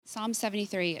Psalm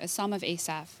 73, a psalm of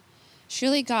Asaph.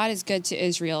 Surely God is good to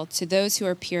Israel, to those who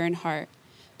are pure in heart.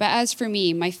 But as for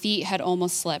me, my feet had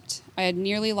almost slipped. I had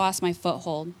nearly lost my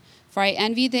foothold. For I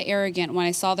envied the arrogant when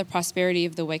I saw the prosperity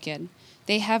of the wicked.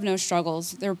 They have no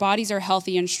struggles. Their bodies are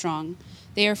healthy and strong.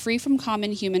 They are free from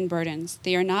common human burdens.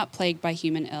 They are not plagued by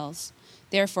human ills.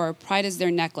 Therefore, pride is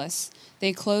their necklace.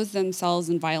 They clothe themselves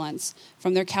in violence.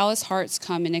 From their callous hearts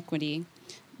come iniquity.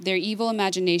 Their evil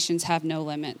imaginations have no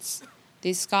limits.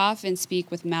 They scoff and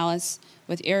speak with malice.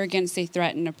 With arrogance they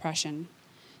threaten oppression.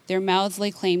 Their mouths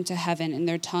lay claim to heaven, and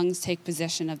their tongues take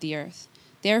possession of the earth.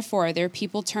 Therefore their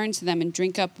people turn to them and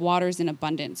drink up waters in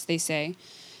abundance. They say,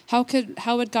 How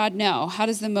would God know? How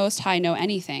does the Most High know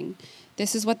anything?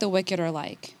 This is what the wicked are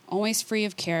like. Always free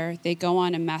of care, they go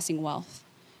on amassing wealth.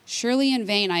 Surely in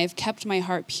vain I have kept my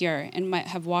heart pure, and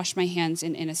have washed my hands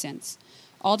in innocence.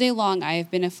 All day long I have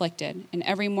been afflicted, and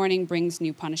every morning brings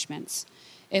new punishments.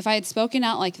 If I had spoken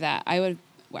out like that,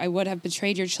 I would have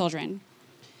betrayed your children.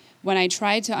 When I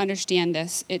tried to understand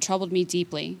this, it troubled me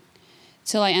deeply.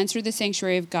 Till I entered the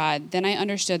sanctuary of God, then I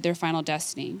understood their final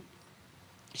destiny.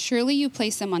 Surely you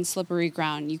place them on slippery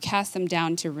ground, you cast them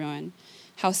down to ruin.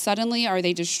 How suddenly are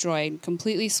they destroyed,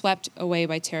 completely swept away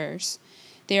by terrors.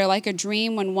 They are like a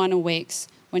dream when one awakes.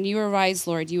 When you arise,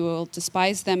 Lord, you will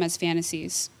despise them as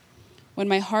fantasies. When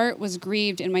my heart was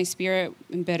grieved and my spirit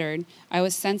embittered, I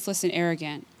was senseless and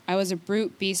arrogant. I was a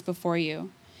brute beast before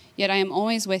you. Yet I am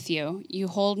always with you. You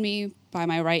hold me by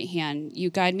my right hand. You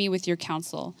guide me with your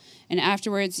counsel, and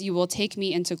afterwards you will take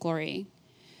me into glory.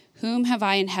 Whom have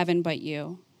I in heaven but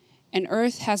you? And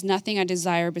earth has nothing I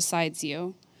desire besides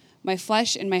you. My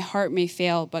flesh and my heart may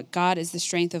fail, but God is the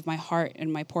strength of my heart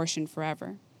and my portion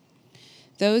forever.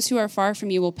 Those who are far from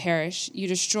you will perish. You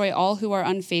destroy all who are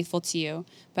unfaithful to you.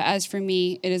 But as for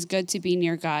me, it is good to be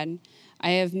near God.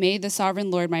 I have made the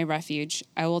sovereign Lord my refuge.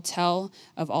 I will tell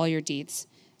of all your deeds.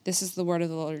 This is the word of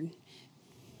the Lord.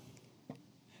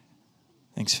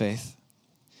 Thanks, Faith.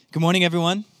 Good morning,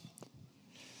 everyone.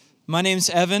 My name's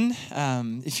Evan.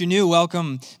 If you're new,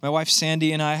 welcome. My wife,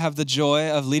 Sandy, and I have the joy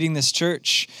of leading this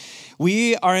church.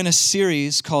 We are in a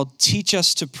series called Teach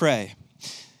Us to Pray.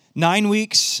 9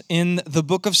 weeks in the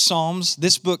book of Psalms.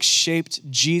 This book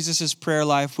shaped Jesus' prayer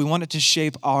life. We want it to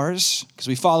shape ours because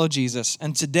we follow Jesus.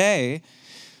 And today,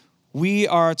 we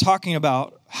are talking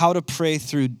about how to pray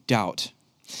through doubt.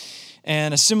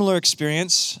 And a similar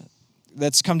experience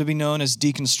that's come to be known as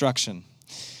deconstruction.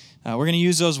 We're going to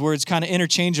use those words kind of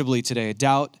interchangeably today,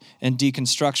 doubt and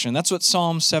deconstruction. That's what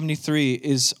Psalm 73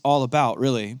 is all about,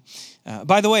 really.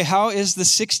 By the way, how is the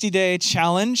 60-day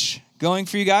challenge going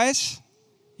for you guys?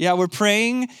 Yeah, we're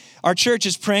praying. Our church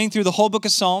is praying through the whole book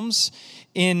of Psalms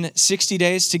in 60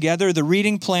 days together. The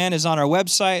reading plan is on our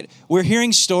website. We're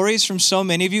hearing stories from so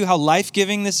many of you how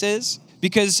life-giving this is.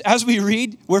 Because as we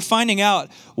read, we're finding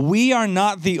out we are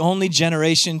not the only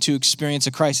generation to experience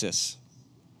a crisis,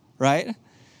 right?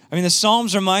 I mean, the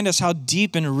Psalms remind us how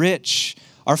deep and rich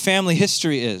our family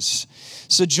history is.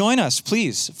 So join us,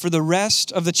 please, for the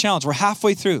rest of the challenge. We're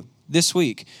halfway through this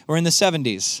week. We're in the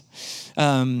 70s.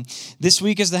 This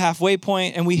week is the halfway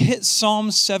point, and we hit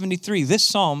Psalm 73. This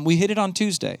psalm, we hit it on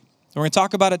Tuesday. We're going to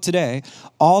talk about it today,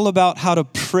 all about how to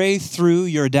pray through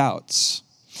your doubts.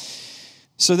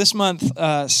 So this month,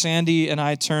 Sandy and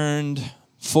I turned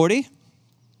 40.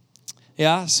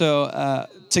 Yeah, so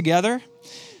together,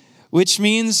 which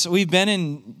means we've been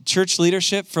in church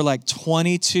leadership for like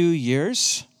 22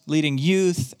 years, leading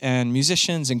youth and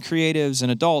musicians and creatives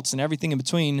and adults and everything in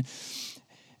between.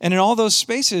 And in all those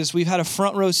spaces, we've had a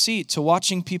front row seat to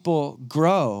watching people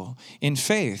grow in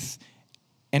faith.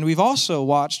 And we've also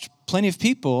watched plenty of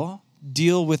people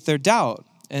deal with their doubt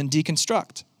and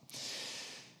deconstruct.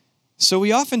 So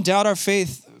we often doubt our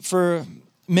faith for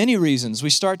many reasons. We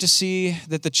start to see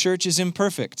that the church is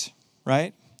imperfect,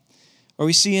 right? Or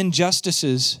we see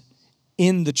injustices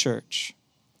in the church.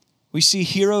 We see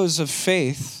heroes of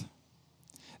faith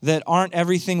that aren't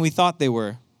everything we thought they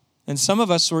were. And some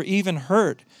of us were even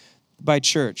hurt by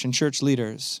church and church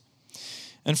leaders.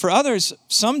 And for others,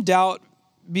 some doubt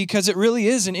because it really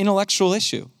is an intellectual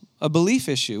issue, a belief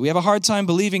issue. We have a hard time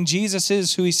believing Jesus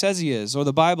is who he says he is, or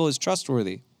the Bible is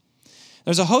trustworthy.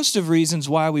 There's a host of reasons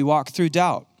why we walk through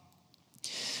doubt.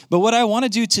 But what I want to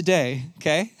do today,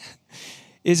 okay,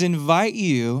 is invite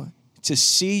you to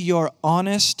see your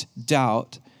honest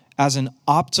doubt as an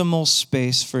optimal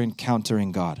space for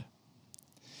encountering God.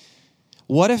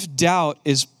 What if doubt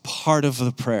is part of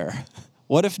the prayer?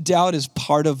 What if doubt is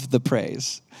part of the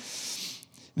praise?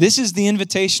 This is the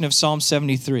invitation of Psalm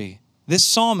 73. This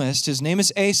psalmist, his name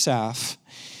is Asaph.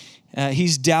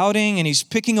 He's doubting and he's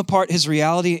picking apart his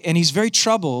reality, and he's very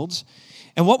troubled.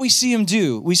 And what we see him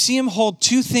do, we see him hold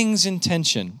two things in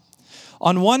tension.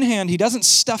 On one hand, he doesn't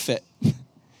stuff it.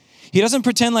 He doesn't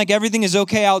pretend like everything is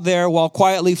okay out there while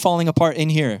quietly falling apart in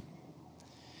here.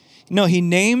 No, he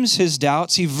names his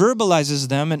doubts, he verbalizes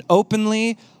them, and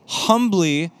openly,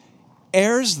 humbly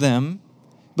airs them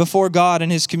before God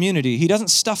and his community. He doesn't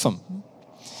stuff them.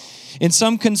 In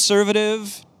some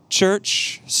conservative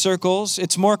church circles,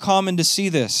 it's more common to see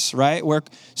this, right? Where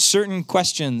certain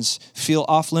questions feel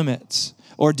off limits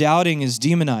or doubting is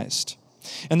demonized.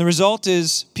 And the result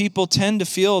is people tend to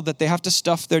feel that they have to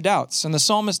stuff their doubts. And the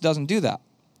psalmist doesn't do that.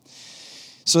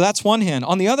 So that's one hand.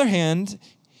 On the other hand,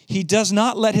 he does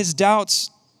not let his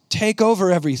doubts take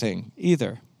over everything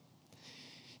either.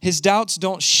 His doubts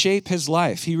don't shape his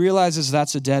life. He realizes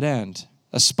that's a dead end,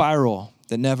 a spiral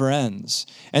that never ends.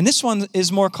 And this one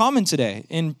is more common today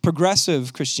in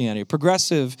progressive Christianity,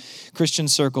 progressive Christian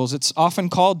circles. It's often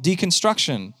called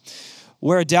deconstruction,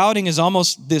 where doubting is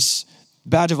almost this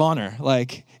badge of honor.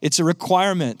 Like it's a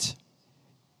requirement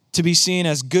to be seen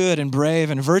as good and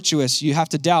brave and virtuous. You have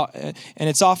to doubt. And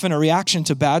it's often a reaction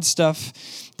to bad stuff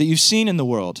that you've seen in the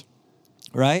world,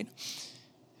 right?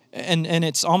 And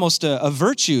it's almost a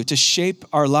virtue to shape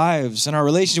our lives and our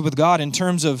relationship with God in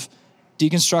terms of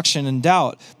deconstruction and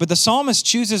doubt. But the psalmist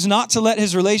chooses not to let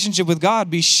his relationship with God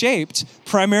be shaped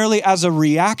primarily as a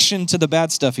reaction to the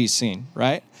bad stuff he's seen,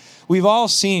 right? We've all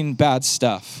seen bad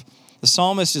stuff. The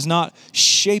psalmist is not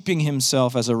shaping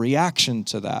himself as a reaction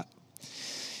to that.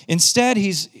 Instead,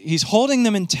 he's holding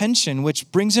them in tension,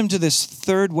 which brings him to this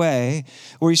third way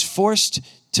where he's forced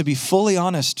to be fully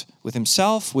honest with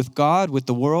himself, with God, with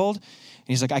the world. And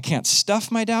he's like, I can't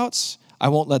stuff my doubts. I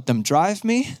won't let them drive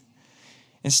me.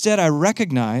 Instead, I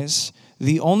recognize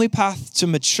the only path to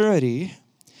maturity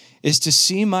is to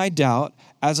see my doubt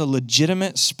as a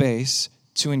legitimate space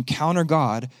to encounter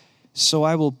God, so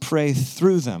I will pray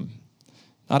through them.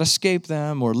 Not escape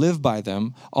them or live by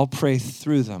them. I'll pray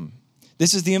through them.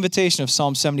 This is the invitation of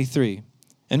Psalm 73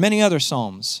 and many other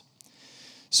psalms.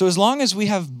 So as long as we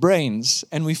have brains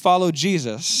and we follow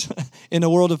Jesus in a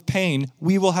world of pain,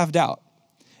 we will have doubt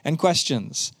and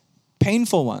questions,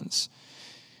 painful ones.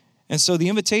 And so the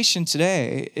invitation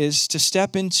today is to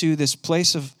step into this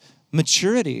place of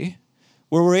maturity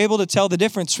where we're able to tell the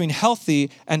difference between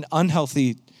healthy and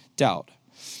unhealthy doubt.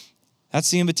 That's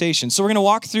the invitation. So we're going to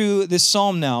walk through this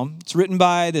psalm now. It's written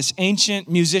by this ancient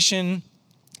musician,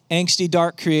 angsty,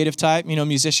 dark, creative type,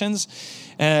 musicians.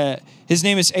 His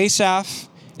name is Asaph.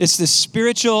 It's this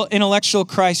spiritual, intellectual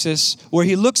crisis where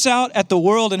he looks out at the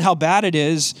world and how bad it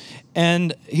is,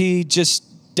 and he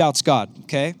just doubts God,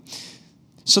 okay?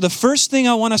 So the first thing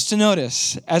I want us to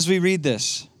notice as we read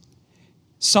this,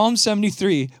 Psalm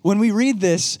 73, when we read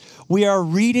this, we are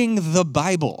reading the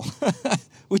Bible,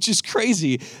 which is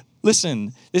crazy.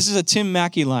 Listen, this is a Tim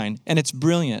Mackey line, and it's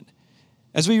brilliant.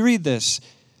 As we read this,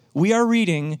 we are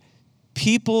reading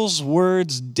people's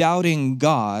words doubting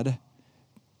God,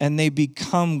 and they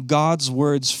become God's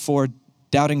words for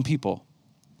doubting people.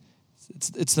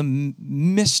 It's the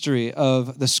mystery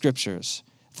of the scriptures.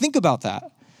 Think about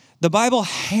that. The Bible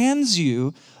hands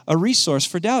you a resource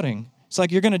for doubting. It's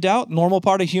like you're going to doubt, normal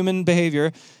part of human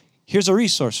behavior. Here's a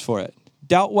resource for it.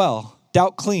 Doubt well,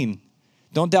 doubt clean.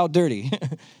 Don't doubt dirty.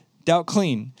 Doubt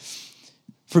clean.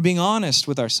 For being honest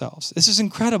with ourselves. This is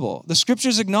incredible. The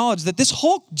scriptures acknowledge that this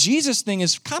whole Jesus thing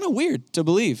is kind of weird to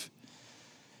believe.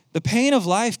 The pain of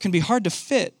life can be hard to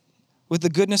fit with the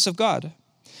goodness of God.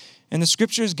 And the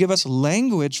scriptures give us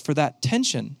language for that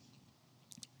tension.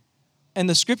 And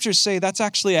the scriptures say that's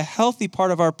actually a healthy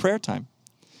part of our prayer time.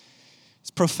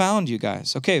 It's profound, you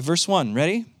guys. Okay, verse 1,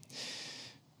 ready?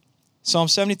 Psalm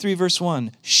 73, verse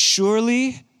 1.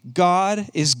 Surely God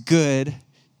is good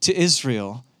to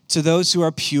Israel, to those who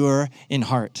are pure in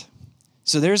heart.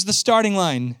 So there's the starting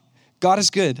line. God is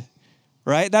good,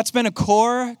 right? That's been a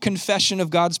core confession of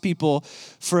God's people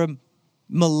for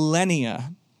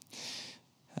millennia.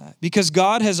 Because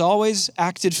God has always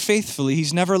acted faithfully.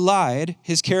 He's never lied.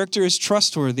 His character is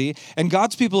trustworthy. And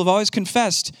God's people have always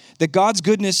confessed that God's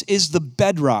goodness is the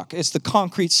bedrock. It's the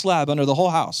concrete slab under the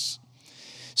whole house.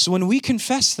 So when we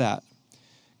confess that,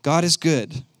 God is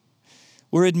good,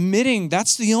 we're admitting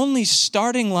that's the only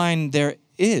starting line there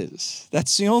is.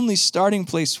 That's the only starting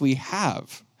place we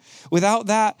have. Without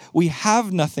that, we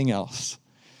have nothing else.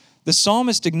 The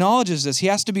psalmist acknowledges this. He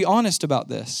has to be honest about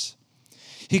this.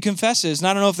 He confesses, and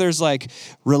I don't know if there's like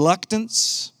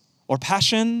reluctance or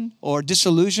passion or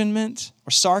disillusionment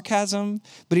or sarcasm,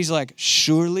 but he's like,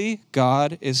 surely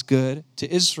God is good to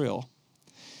Israel.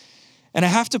 And I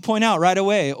have to point out right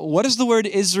away, what does the word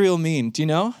Israel mean? Do you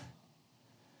know?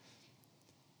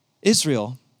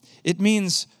 Israel. It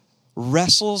means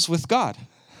wrestles with God.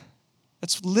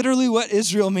 That's literally what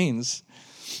Israel means.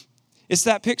 It's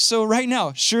that picture. So right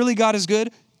now, surely God is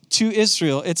good to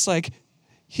Israel. It's like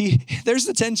there's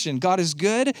the tension. God is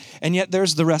good, and yet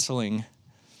there's the wrestling.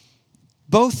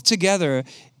 Both together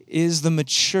is the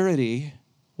maturity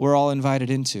we're all invited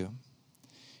into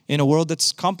in a world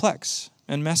that's complex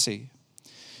and messy.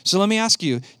 So let me ask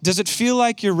you, does it feel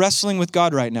like you're wrestling with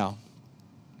God right now?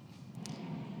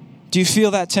 Do you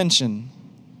feel that tension?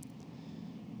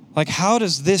 Like, how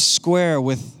does this square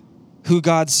with who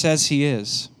God says he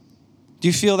is? Do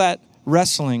you feel that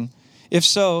wrestling? If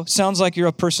so, sounds like you're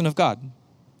a person of God.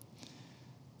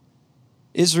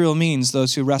 Israel means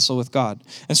those who wrestle with God.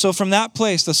 And so from that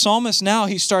place, the psalmist now,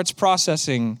 he starts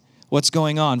processing what's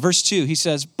going on. Verse 2, he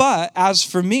says, "But as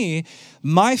for me,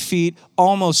 my feet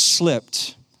almost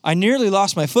slipped. I nearly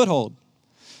lost my foothold.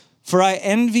 For I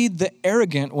envied the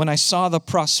arrogant when I saw the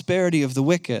prosperity of the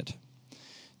wicked."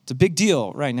 It's a big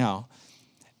deal right now.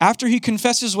 After he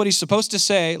confesses what he's supposed to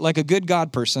say, like a good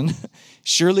God person,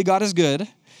 surely God is good,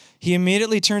 he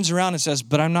immediately turns around and says,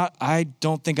 "But I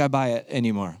don't think I buy it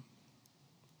anymore."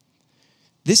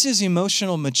 This is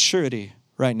emotional maturity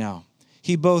right now.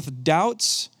 He both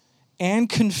doubts and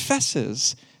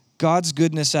confesses God's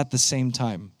goodness at the same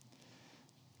time.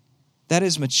 That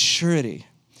is maturity.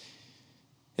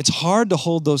 It's hard to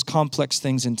hold those complex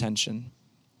things in tension.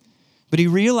 But he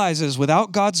realizes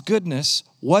without God's goodness,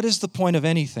 what is the point of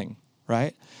anything,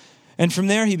 right? And from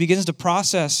there, he begins to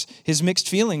process his mixed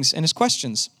feelings and his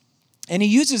questions. And he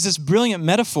uses this brilliant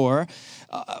metaphor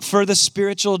for the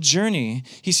spiritual journey.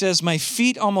 He says, "My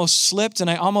feet almost slipped and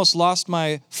I almost lost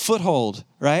my foothold,"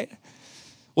 right?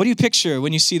 What do you picture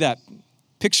when you see that?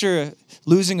 Picture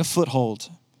losing a foothold.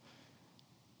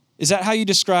 Is that how you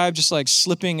describe just like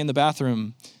slipping in the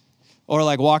bathroom or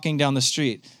like walking down the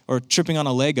street or tripping on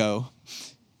a Lego?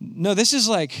 No, this is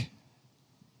like,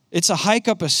 it's a hike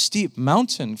up a steep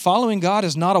mountain. Following God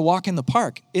is not a walk in the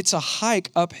park. It's a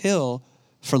hike uphill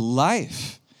for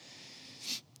life.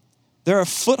 There are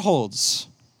footholds,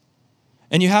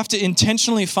 and you have to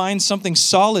intentionally find something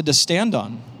solid to stand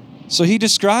on. So he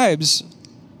describes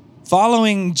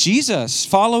following Jesus,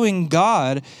 following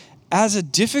God, as a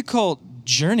difficult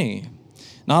journey,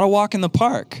 not a walk in the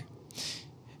park.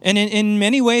 And in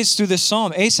many ways through this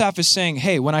psalm, Asaph is saying,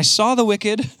 hey, when I saw the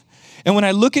wicked, and when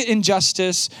I look at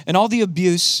injustice and all the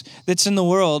abuse that's in the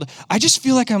world, I just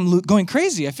feel like I'm going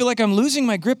crazy. I feel like I'm losing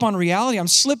my grip on reality. I'm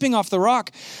slipping off the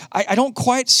rock. I don't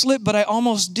quite slip, but I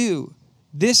almost do.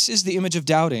 This is the image of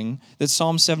doubting that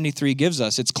Psalm 73 gives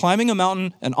us. It's climbing a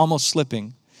mountain and almost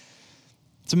slipping.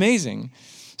 It's amazing.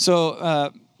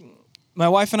 So my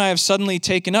wife and I have suddenly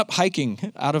taken up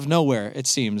hiking out of nowhere, it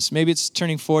seems. Maybe it's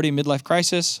turning 40, midlife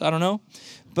crisis. I don't know.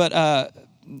 But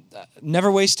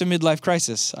never waste a midlife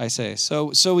crisis, I say.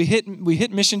 So we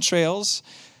hit mission trails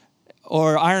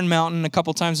or Iron Mountain a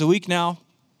couple times a week now,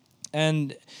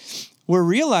 and we're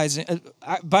realizing.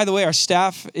 By the way, our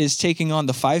staff is taking on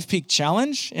the 5 Peak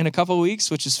Challenge in a couple of weeks,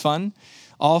 which is fun.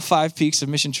 All 5 peaks of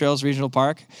Mission Trails Regional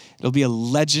Park. It'll be a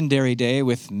legendary day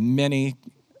with many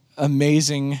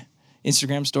amazing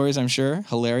Instagram stories, I'm sure,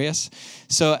 hilarious.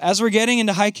 So as we're getting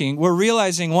into hiking, we're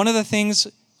realizing one of the things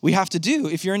we have to do,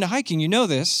 if you're into hiking, you know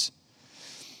this,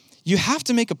 you have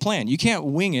to make a plan. You can't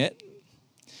wing it,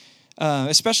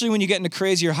 especially when you get into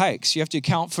crazier hikes. You have to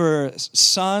account for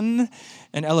sun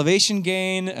and elevation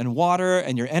gain and water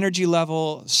and your energy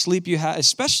level, sleep you have.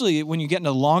 Especially when you get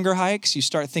into longer hikes, you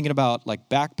start thinking about like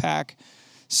backpack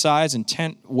size and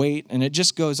tent weight, and it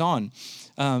just goes on.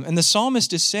 And the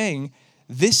psalmist is saying,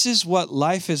 this is what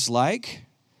life is like,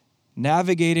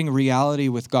 navigating reality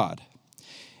with God.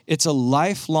 It's a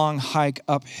lifelong hike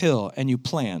uphill, and you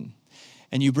plan.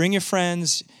 And you bring your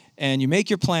friends, and you make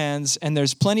your plans, and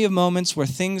there's plenty of moments where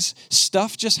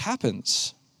stuff just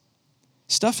happens.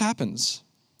 Stuff happens.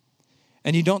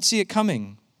 And you don't see it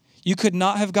coming. You could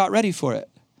not have got ready for it.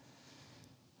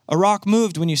 A rock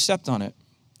moved when you stepped on it.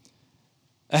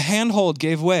 A handhold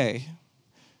gave way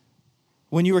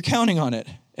when you were counting on it.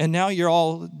 And now you're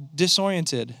all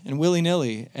disoriented and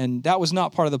willy-nilly, and that was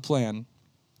not part of the plan.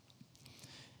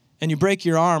 And you break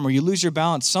your arm or you lose your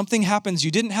balance. Something happens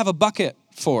you didn't have a bucket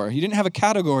for. You didn't have a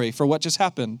category for what just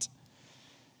happened.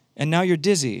 And now you're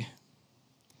dizzy.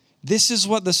 This is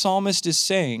what the psalmist is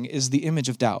saying is the image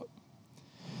of doubt.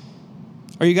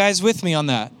 Are you guys with me on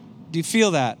that? Do you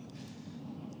feel that?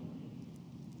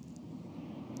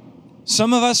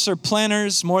 Some of us are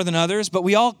planners more than others, but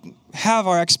we all have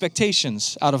our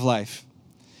expectations out of life.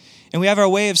 And we have our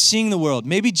way of seeing the world.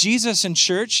 Maybe Jesus in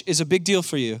church is a big deal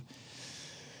for you.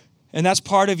 And that's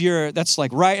part of that's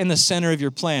like right in the center of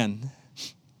your plan.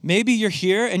 Maybe you're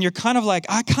here and you're kind of like,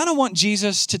 I kind of want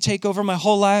Jesus to take over my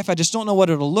whole life. I just don't know what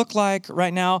it'll look like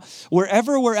right now.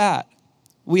 Wherever we're at,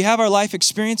 we have our life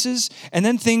experiences, and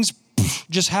then things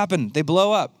just happen. They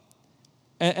blow up,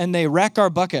 and they wreck our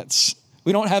buckets.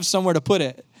 We don't have somewhere to put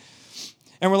it.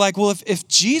 And we're like, well, if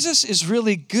Jesus is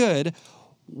really good,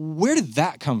 where did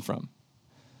that come from?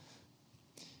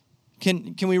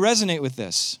 Can we resonate with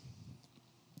this?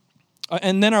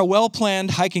 And then our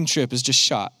well-planned hiking trip is just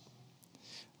shot.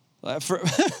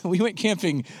 We went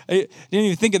camping. I didn't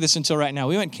even think of this until right now.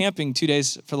 We went camping for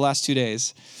the last 2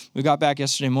 days. We got back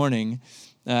yesterday morning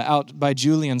out by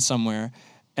Julian somewhere.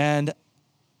 And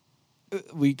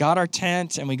we got our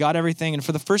tent and we got everything. And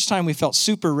for the first time, we felt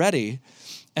super ready.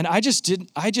 And I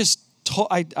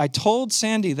told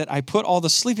Sandy that I put all the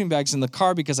sleeping bags in the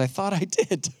car because I thought I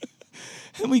did.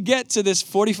 And we get to this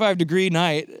 45-degree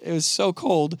night. It was so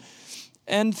cold.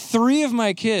 And 3 of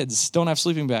my kids don't have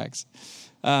sleeping bags.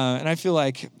 And I feel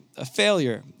like a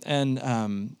failure. And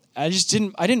I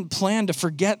didn't plan to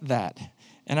forget that.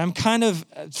 And I'm kind of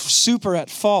super at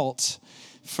fault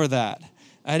for that.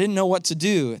 I didn't know what to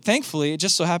do. Thankfully, it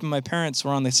just so happened my parents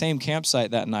were on the same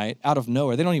campsite that night, out of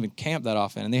nowhere. They don't even camp that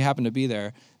often, and they happened to be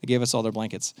there. They gave us all their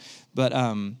blankets. But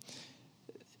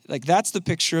that's the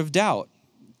picture of doubt.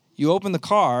 You open the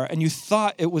car, and you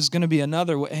thought it was going to be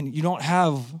another way, and you don't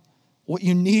have what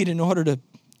you need in order to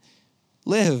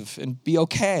live and be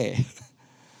okay.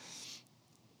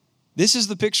 This is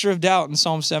the picture of doubt in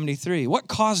Psalm 73. What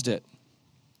caused it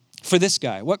for this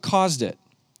guy? What caused it?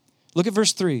 Look at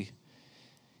verse 3.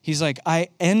 He's like, I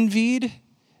envied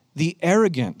the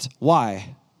arrogant.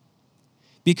 Why?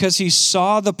 Because he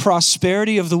saw the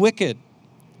prosperity of the wicked.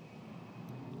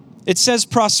 It says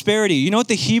prosperity. You know what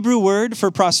the Hebrew word for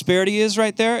prosperity is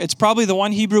right there? It's probably the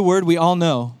one Hebrew word we all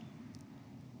know.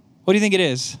 What do you think it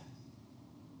is?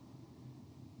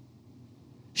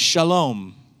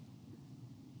 Shalom.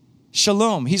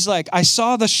 Shalom. He's like, I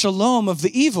saw the shalom of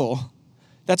the evil.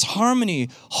 That's harmony,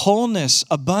 wholeness,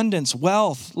 abundance,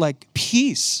 wealth, like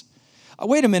peace.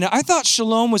 Wait a minute. I thought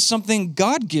shalom was something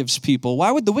God gives people.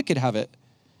 Why would the wicked have it?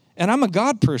 And I'm a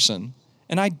God person,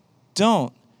 and I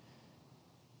don't.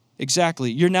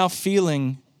 Exactly. You're now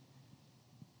feeling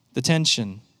the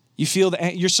tension.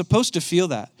 You're supposed to feel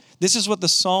that. This is what the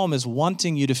psalm is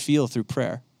wanting you to feel through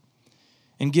prayer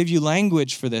and give you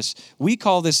language for this. We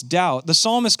call this doubt. The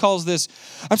psalmist calls this,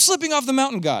 I'm slipping off the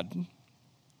mountain, God.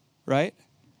 Right?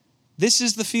 This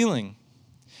is the feeling.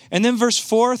 And then verse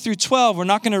 4 through 12, we're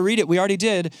not going to read it. We already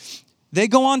did. They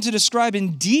go on to describe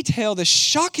in detail the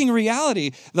shocking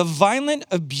reality. The violent,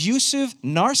 abusive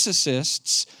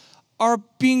narcissists are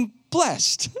being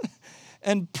blessed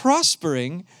and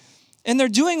prospering, and they're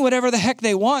doing whatever the heck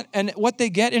they want, and what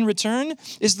they get in return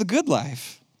is the good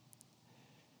life.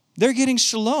 They're getting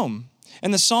shalom.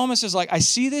 And the psalmist is like, I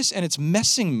see this, and it's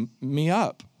messing me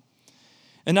up.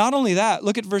 And not only that,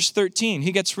 look at verse 13.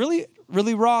 He gets really,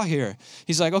 really raw here.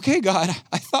 He's like, okay, God,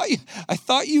 I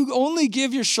thought you only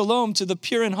give your shalom to the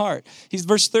pure in heart. He's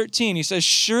verse 13. He says,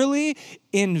 surely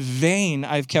in vain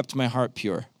I've kept my heart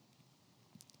pure.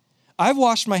 I've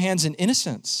washed my hands in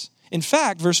innocence. In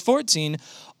fact, verse 14,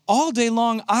 all day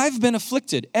long I've been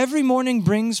afflicted. Every morning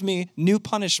brings me new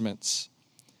punishments.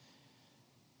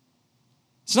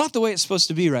 It's not the way it's supposed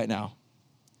to be right now.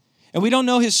 And we don't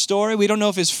know his story. We don't know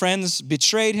if his friends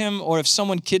betrayed him or if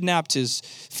someone kidnapped his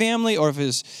family or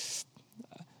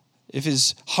if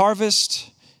his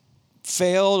harvest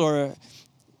failed or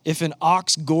if an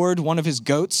ox gored one of his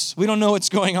goats. We don't know what's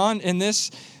going on in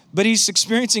this, but he's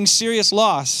experiencing serious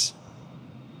loss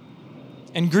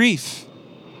and grief.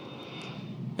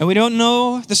 And we don't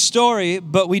know the story,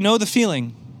 but we know the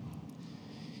feeling.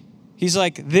 He's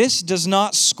like, this does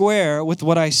not square with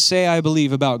what I say I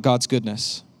believe about God's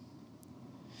goodness.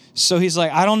 So he's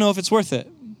like, I don't know if it's worth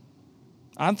it.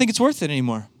 I don't think it's worth it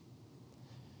anymore.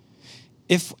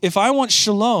 If I want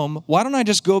shalom, why don't I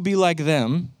just go be like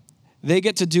them? They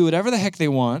get to do whatever the heck they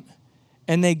want,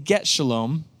 and they get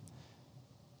shalom.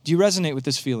 Do you resonate with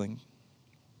this feeling?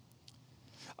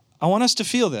 I want us to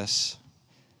feel this.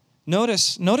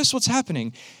 Notice what's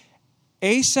happening.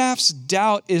 Asaph's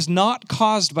doubt is not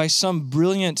caused by some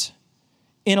brilliant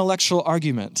intellectual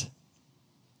argument.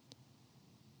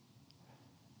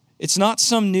 It's not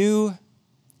some new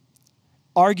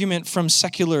argument from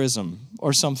secularism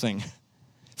or something.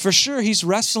 For sure, he's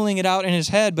wrestling it out in his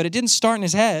head, but it didn't start in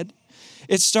his head.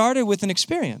 It started with an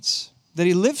experience that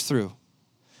he lived through,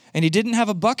 and he didn't have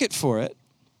a bucket for it.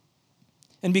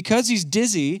 And because he's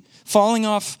dizzy, falling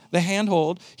off the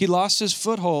handhold, he lost his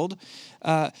foothold.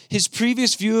 His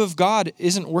previous view of God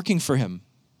isn't working for him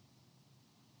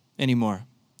anymore.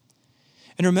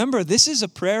 And remember, this is a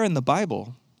prayer in the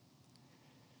Bible.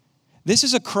 This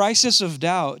is a crisis of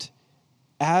doubt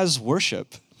as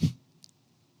worship.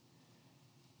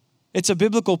 It's a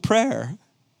biblical prayer.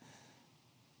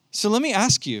 So let me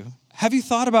ask you, have you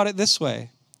thought about it this way?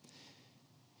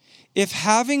 If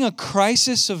having a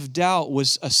crisis of doubt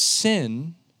was a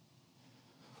sin,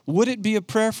 would it be a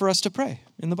prayer for us to pray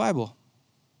in the Bible?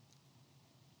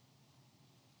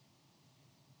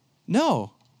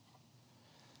 No.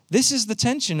 This is the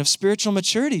tension of spiritual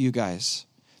maturity, you guys.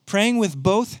 Praying with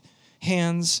both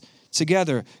hands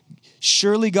together.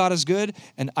 Surely God is good,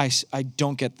 and I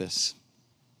don't get this.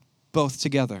 Both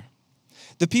together.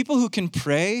 The people who can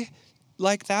pray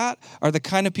like that are the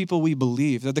kind of people we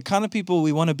believe. They're the kind of people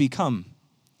we want to become.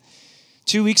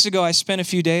 2 weeks ago, I spent a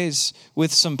few days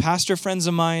with some pastor friends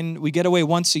of mine. We get away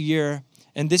once a year,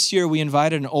 and this year we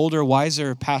invited an older,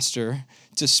 wiser pastor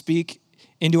to speak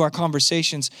into our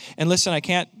conversations. And listen, I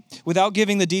can't, without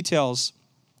giving the details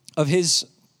of his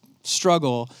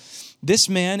struggle, this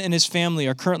man and his family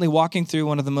are currently walking through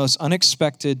one of the most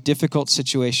unexpected, difficult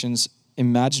situations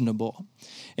imaginable.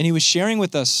 And he was sharing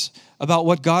with us about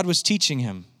what God was teaching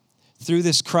him through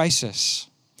this crisis.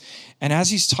 And as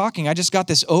he's talking, I just got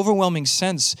this overwhelming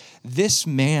sense, this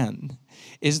man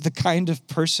is the kind of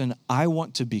person I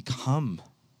want to become.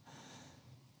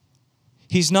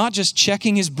 He's not just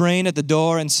checking his brain at the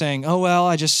door and saying, oh, well,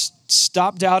 I just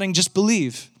stop doubting, just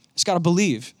believe. Just got to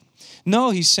believe.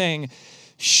 No, he's saying,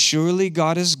 surely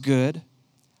God is good.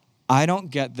 I don't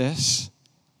get this.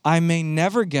 I may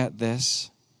never get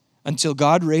this until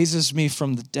God raises me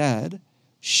from the dead.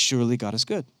 Surely God is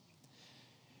good.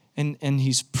 And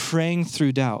he's praying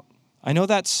through doubt. I know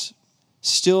that's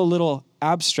still a little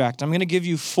abstract. I'm going to give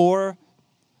you 4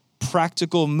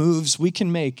 practical moves we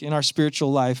can make in our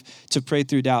spiritual life to pray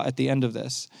through doubt at the end of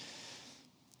this.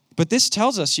 But this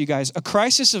tells us, you guys, a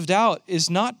crisis of doubt is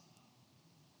not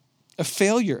a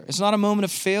failure. It's not a moment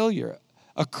of failure.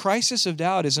 A crisis of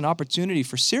doubt is an opportunity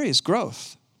for serious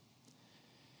growth,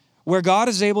 where God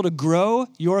is able to grow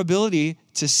your ability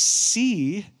to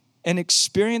see and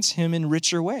experience him in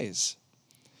richer ways.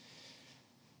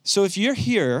 So if you're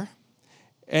here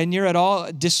and you're at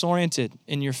all disoriented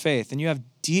in your faith and you have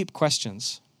deep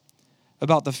questions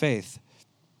about the faith,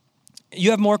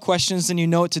 you have more questions than you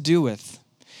know what to do with.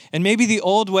 And maybe the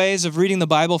old ways of reading the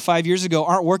Bible 5 years ago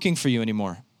aren't working for you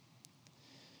anymore.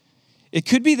 It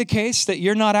could be the case that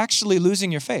you're not actually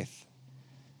losing your faith,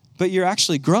 but you're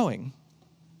actually growing.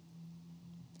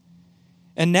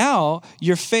 And now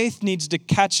your faith needs to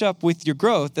catch up with your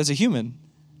growth as a human.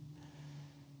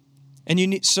 And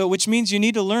which means you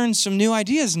need to learn some new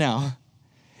ideas now.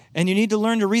 And you need to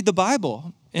learn to read the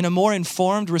Bible in a more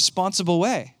informed, responsible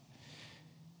way.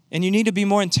 And you need to be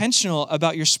more intentional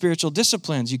about your spiritual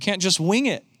disciplines. You can't just wing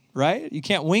it, right? You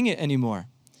can't wing it anymore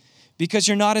because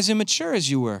you're not as immature as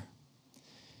you were.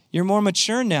 You're more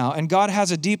mature now, and God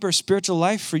has a deeper spiritual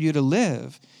life for you to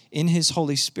live in his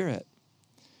Holy Spirit.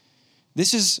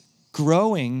 This is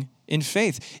growing in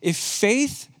faith. If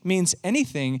faith means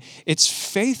anything, it's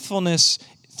faithfulness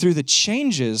through the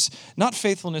changes, not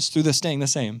faithfulness through the staying the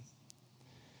same.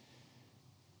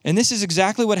 And this is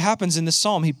exactly what happens in this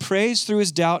psalm. He prays through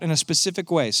his doubt in a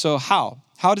specific way. So how?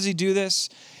 How does he do this?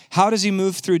 How does he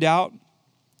move through doubt?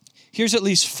 Here's at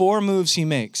least 4 moves he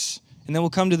makes, and then we'll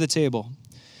come to the table.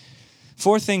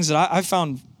 4 things that I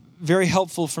found very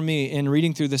helpful for me in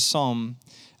reading through this psalm.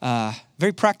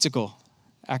 Very practical,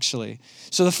 actually.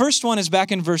 So the first one is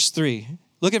back in verse 3.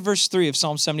 Look at verse 3 of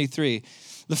Psalm 73.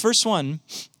 The first one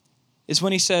is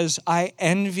when he says, I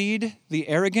envied the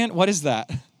arrogant. What is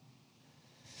that?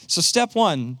 So step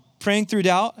 1, praying through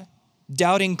doubt,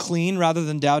 doubting clean rather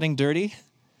than doubting dirty.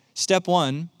 Step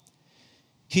 1,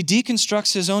 he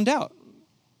deconstructs his own doubt.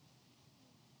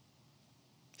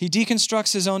 He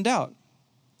deconstructs his own doubt.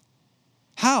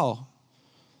 How?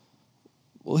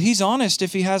 Well, he's honest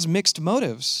if he has mixed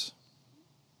motives.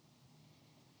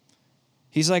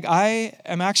 He's like, I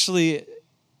am actually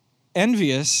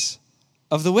envious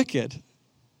of the wicked.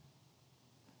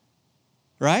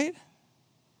 Right?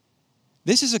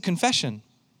 This is a confession.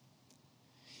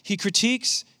 He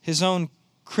critiques his own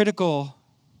critical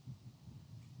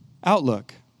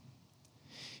outlook.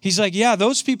 He's like, yeah,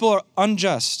 those people are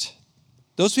unjust.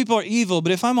 Those people are evil,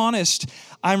 but if I'm honest,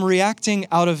 I'm reacting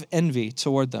out of envy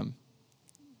toward them.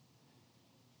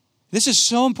 This is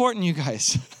so important, you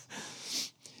guys.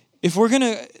 If we're going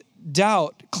to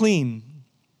doubt clean,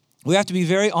 we have to be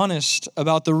very honest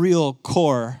about the real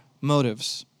core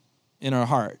motives in our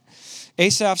heart.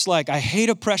 Asaph's like, I hate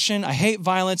oppression, I hate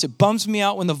violence, it bums me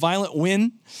out when the violent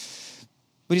win.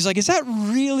 But he's like, is that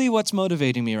really what's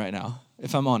motivating me right now,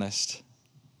 if I'm honest?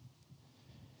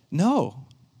 No.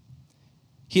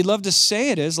 He'd love to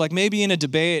say it is, like maybe in a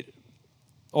debate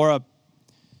or a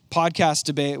podcast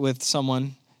debate with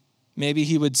someone, maybe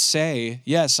he would say,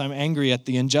 yes, I'm angry at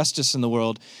the injustice in the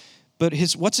world. But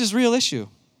what's his real issue?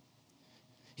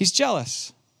 He's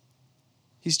jealous.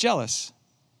 He's jealous.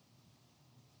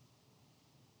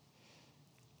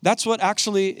 That's what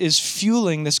actually is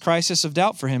fueling this crisis of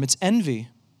doubt for him. It's envy.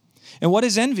 And what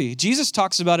is envy? Jesus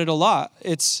talks about it a lot.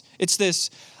 It's this,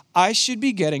 I should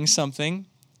be getting something.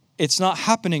 It's not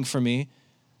happening for me.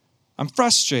 I'm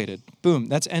frustrated. Boom,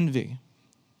 that's envy.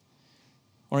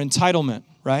 Or entitlement,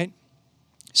 right?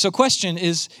 So question,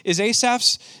 is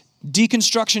Asaph's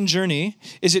deconstruction journey,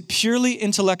 is it purely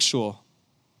intellectual?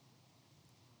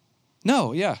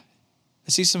 No, yeah. I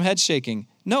see some head shaking.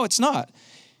 No, it's not.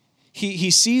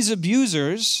 He sees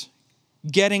abusers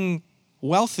getting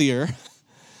wealthier,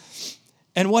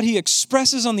 and what he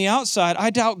expresses on the outside, I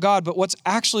doubt God, but what's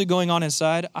actually going on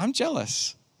inside, I'm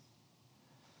jealous.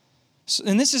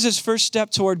 And this is his first step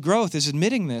toward growth, is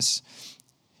admitting this.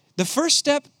 The first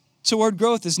step toward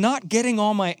growth is not getting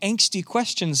all my angsty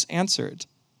questions answered.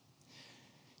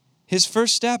 His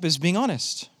first step is being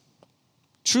honest,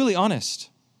 truly honest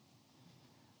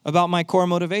about my core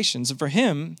motivations. And for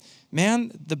him,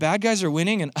 man, the bad guys are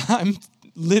winning and I'm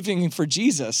living for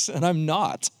Jesus and I'm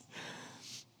not.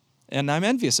 And I'm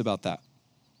envious about that.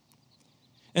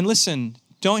 And listen,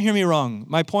 don't hear me wrong.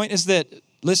 My point is that,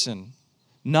 listen,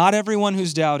 not everyone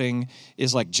who's doubting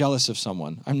is like jealous of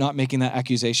someone. I'm not making that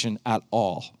accusation at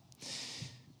all.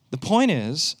 The point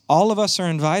is, all of us are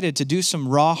invited to do some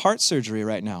raw heart surgery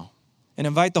right now and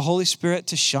invite the Holy Spirit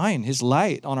to shine his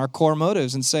light on our core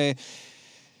motives and say,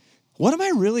 what am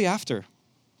I really after?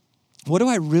 What do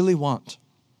I really want?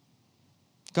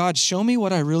 God, show me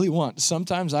what I really want.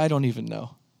 Sometimes I don't even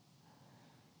know.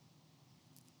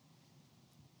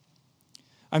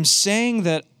 I'm saying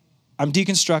that I'm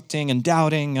deconstructing and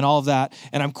doubting and all of that,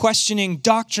 and I'm questioning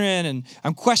doctrine, and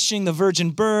I'm questioning the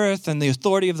virgin birth and the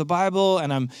authority of the Bible,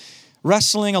 and I'm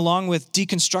wrestling along with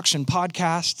deconstruction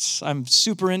podcasts. I'm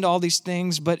super into all these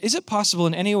things, but is it possible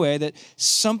in any way that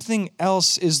something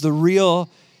else is the real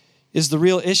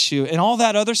issue, and all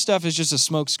that other stuff is just a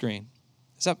smokescreen?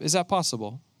 Is that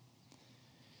possible?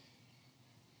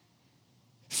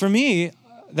 For me,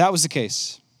 that was the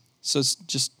case. So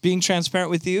just being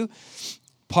transparent with you,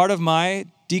 part of my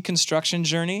deconstruction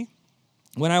journey,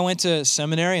 when I went to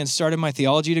seminary and started my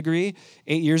theology degree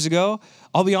 8 years ago,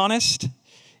 I'll be honest,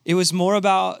 it was more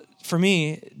about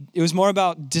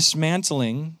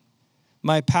dismantling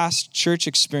my past church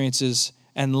experiences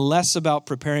and less about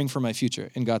preparing for my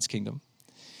future in God's kingdom.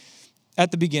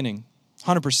 At the beginning,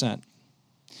 100%.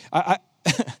 I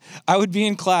would be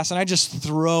in class and I'd just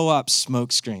throw up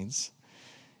smoke screens.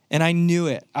 And I knew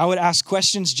it. I would ask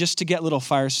questions just to get little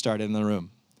fires started in the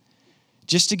room,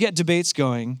 just to get debates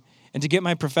going and to get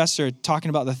my professor talking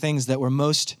about the things that were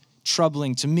most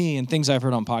troubling to me and things I've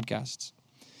heard on podcasts.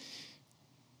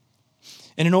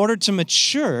 And in order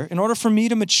for me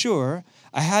to mature,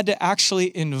 I had to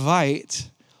actually invite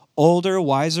older,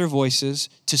 wiser voices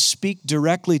to speak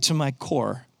directly to my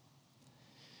core.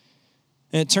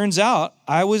 And it turns out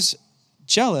I was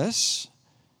jealous.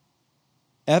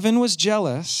 Evan was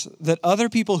jealous that other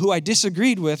people who I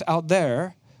disagreed with out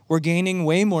there were gaining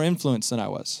way more influence than I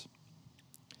was.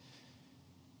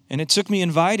 And it took me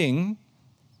inviting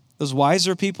those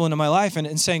wiser people into my life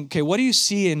and saying, okay, what do you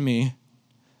see in me?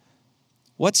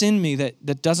 What's in me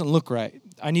that doesn't look right?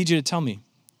 I need you to tell me.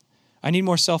 I need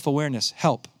more self-awareness.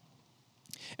 Help.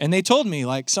 And they told me,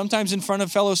 like sometimes in front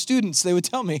of fellow students, they would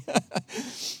tell me.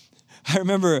 I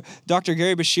remember Dr.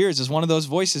 Gary Bashirs is one of those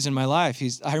voices in my life.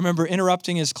 I remember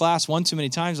interrupting his class one too many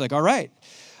times, like, all right,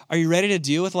 are you ready to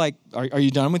deal with are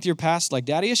you done with your past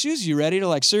daddy issues? You ready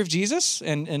to serve Jesus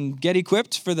and get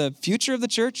equipped for the future of the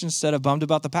church instead of bummed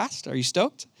about the past? Are you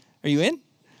stoked? Are you in?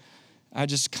 I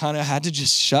just kind of had to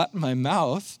just shut my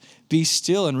mouth, be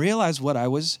still, and realize what I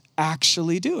was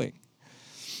actually doing.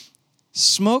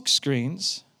 Smoke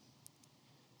screens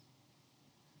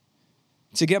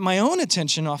to get my own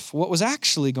attention off what was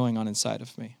actually going on inside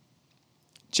of me.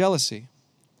 Jealousy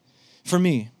for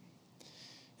me.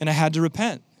 And I had to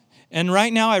repent. And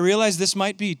right now I realize this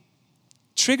might be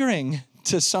triggering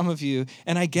to some of you,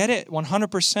 and I get it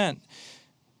 100%.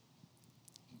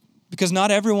 Because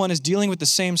not everyone is dealing with the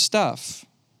same stuff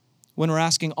when we're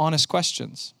asking honest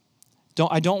questions.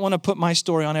 I don't want to put my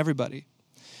story on everybody.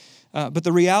 But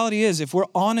the reality is, if we're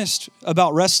honest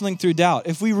about wrestling through doubt,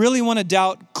 if we really want to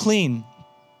doubt clean,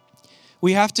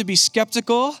 we have to be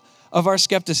skeptical of our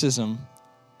skepticism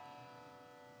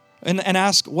and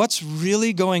ask, what's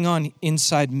really going on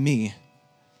inside me?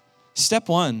 Step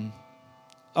one,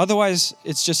 Otherwise,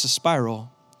 it's just a spiral.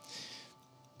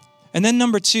 And then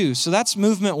number 2, so that's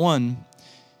movement 1.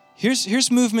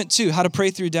 Here's movement 2, how to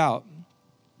pray through doubt.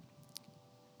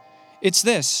 It's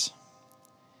this.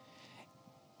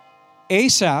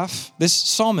 Asaph, this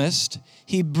psalmist,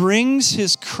 he brings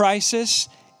his crisis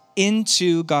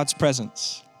into God's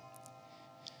presence.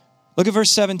 Look at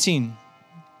verse 17.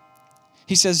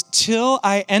 He says, "Till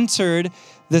I entered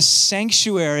the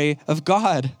sanctuary of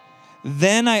God,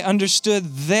 then I understood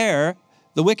the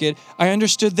wicked, I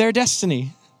understood their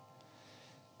destiny."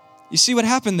 You see what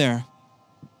happened there?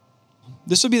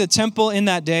 This will be the temple in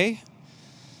that day.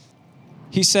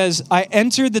 He says, "I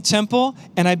entered the temple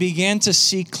and I began to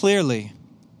see clearly."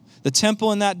 The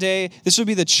temple in that day, this would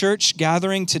be the church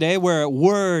gathering today where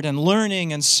word and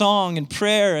learning and song and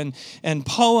prayer and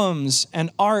poems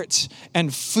and art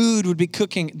and food would be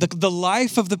cooking. The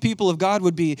life of the people of God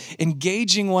would be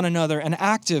engaging one another and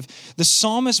active. The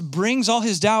psalmist brings all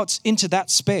his doubts into that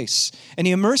space and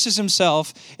he immerses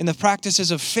himself in the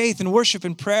practices of faith and worship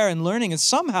and prayer and learning. And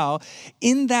somehow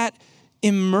in that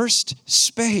immersed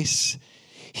space,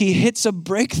 he hits a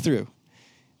breakthrough.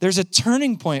 There's a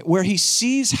turning point where he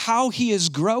sees how he is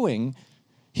growing.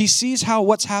 He sees how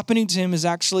what's happening to him is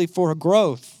actually for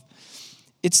growth.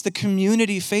 It's the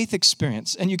community faith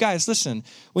experience. And you guys, listen,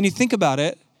 when you think about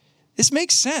it, this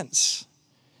makes sense.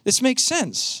 This makes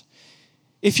sense.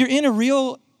 If you're in a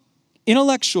real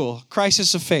intellectual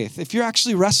crisis of faith, if you're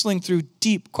actually wrestling through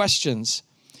deep questions,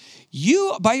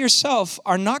 you by yourself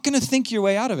are not going to think your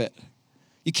way out of it.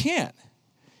 You can't.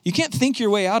 You can't think your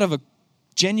way out of a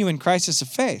genuine crisis of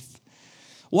faith.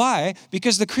 Why?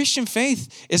 Because the Christian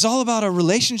faith is all about a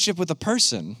relationship with a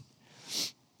person,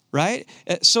 right?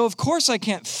 So of course I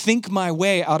can't think my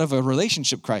way out of a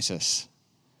relationship crisis.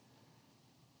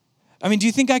 I mean, do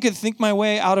you think I could think my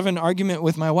way out of an argument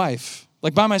with my wife?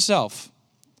 Like by myself?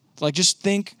 Like just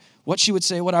think what she would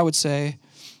say, what I would say,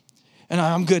 and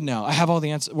I'm good now. I have all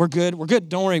the answers. We're good.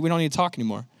 Don't worry, we don't need to talk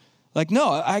anymore. Like,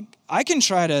 no, I can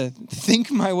try to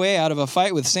think my way out of a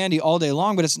fight with Sandy all day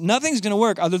long, but nothing's going to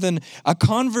work other than a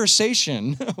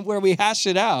conversation where we hash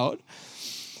it out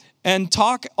and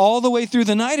talk all the way through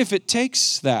the night if it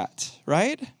takes that,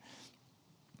 right?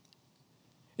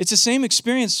 It's the same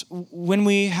experience when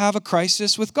we have a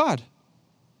crisis with God.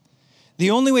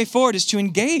 The only way forward is to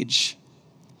engage,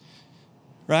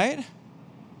 right?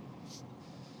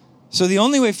 So the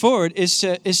only way forward is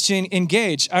to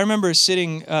engage. I remember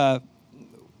sitting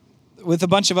with a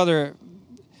bunch of other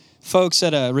folks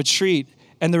at a retreat,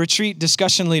 and the retreat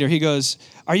discussion leader, he goes,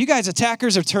 "Are you guys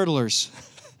attackers or turtlers?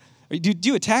 Do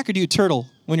you attack or do you turtle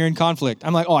when you're in conflict?"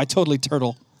 I'm like, "Oh, I totally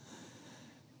turtle."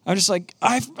 I'm just like,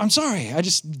 I'm sorry. I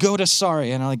just go to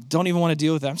sorry, and I don't even want to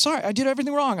deal with it. I'm sorry. I did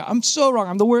everything wrong. I'm so wrong.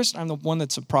 I'm the worst. I'm the one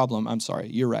that's a problem. I'm sorry.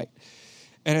 You're right.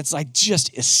 And it's like,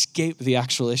 just escape the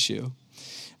actual issue.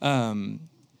 My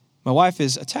wife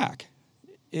is attack.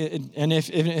 And if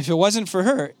it wasn't for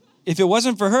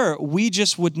her, we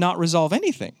just would not resolve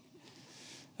anything.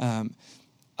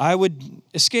 I would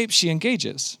escape, she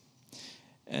engages.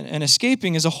 And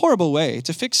escaping is a horrible way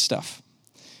to fix stuff.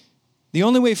 The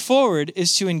only way forward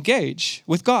is to engage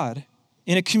with God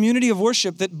in a community of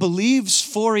worship that believes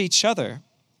for each other,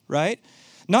 right?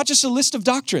 Not just a list of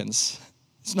doctrines.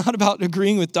 It's not about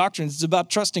agreeing with doctrines. It's about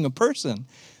trusting a person.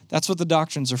 That's what the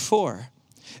doctrines are for.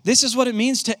 This is what it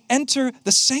means to enter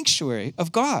the sanctuary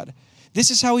of God. This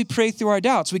is how we pray through our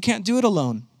doubts. We can't do it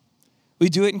alone. We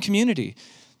do it in community.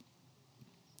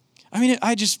 I mean,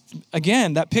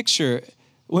 again, that picture,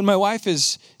 when my wife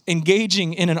is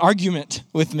engaging in an argument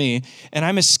with me and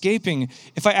I'm escaping,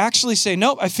 if I actually say,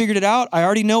 "Nope, I figured it out. I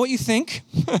already know what you think."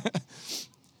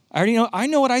 I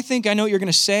know what I think. I know what you're going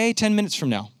to say 10 minutes from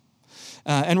now.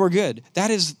 And we're good.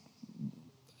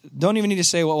 Don't even need to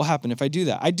say what will happen if I do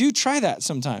that. I do try that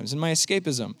sometimes in my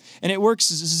escapism, and it works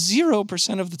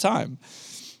 0% of the time.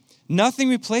 Nothing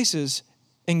replaces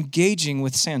engaging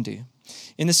with Sandy.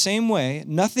 In the same way,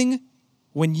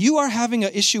 when you are having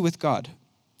an issue with God,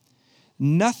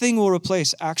 nothing will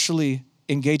replace actually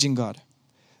engaging God,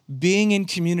 being in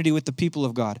community with the people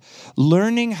of God,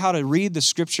 learning how to read the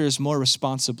scriptures more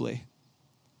responsibly,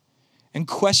 and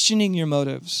questioning your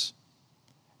motives,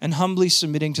 and humbly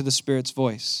submitting to the Spirit's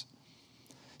voice.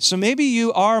 So maybe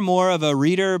you are more of a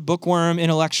reader, bookworm,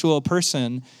 intellectual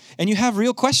person, and you have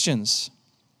real questions.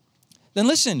 Then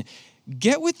listen,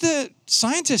 get with the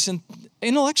scientists and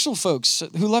intellectual folks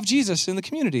who love Jesus in the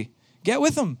community. Get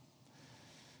with them.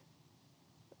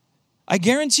 I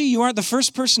guarantee you aren't the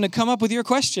first person to come up with your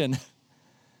question.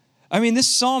 I mean, this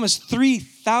psalm is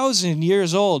 3,000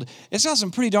 years old. It's got some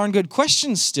pretty darn good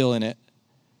questions still in it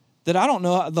that I don't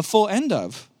know the full end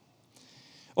of.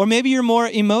 Or maybe you're more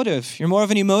emotive. You're more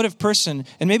of an emotive person.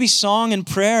 And maybe song and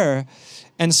prayer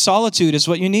and solitude is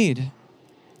what you need.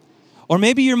 Or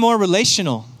maybe you're more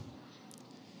relational.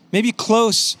 Maybe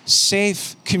close,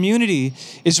 safe community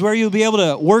is where you'll be able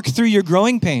to work through your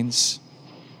growing pains.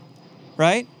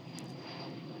 Right?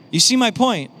 You see my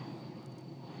point?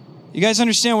 You guys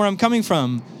understand where I'm coming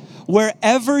from?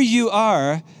 Wherever you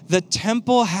are, the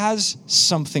temple has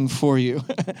something for you.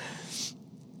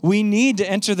 We need to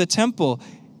enter the temple.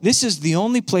 This is the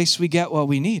only place we get what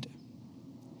we need.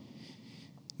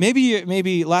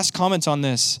 Maybe last comment on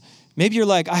this. Maybe you're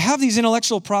like, I have these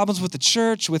intellectual problems with the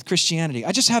church, with Christianity.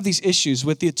 I just have these issues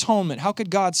with the atonement. How could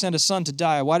God send a son to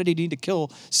die? Why did he need to kill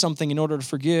something in order to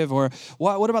forgive? Or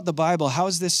what about the Bible? How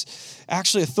is this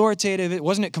actually authoritative?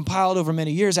 Wasn't it compiled over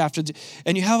many years after?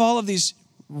 And you have all of these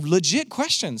legit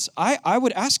questions. I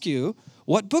would ask you,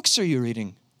 what books are you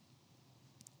reading?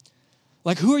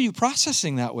 Like, who are you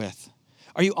processing that with?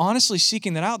 Are you honestly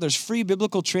seeking that out? There's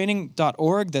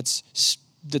freebiblicaltraining.org that's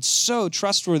so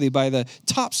trustworthy by the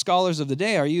top scholars of the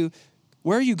day.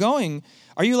 Where are you going?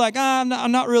 Are you like,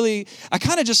 I'm not really, I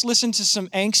kind of just listened to some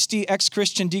angsty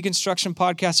ex-Christian deconstruction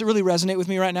podcasts that really resonate with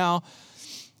me right now.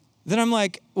 Then I'm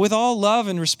like, with all love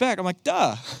and respect, I'm like,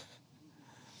 duh.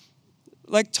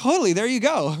 Like, totally, there you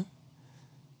go.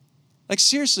 Like,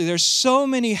 seriously, there's so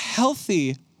many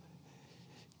healthy,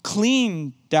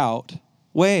 cleaned out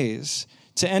ways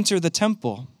to enter the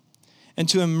temple and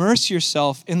to immerse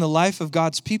yourself in the life of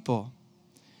God's people.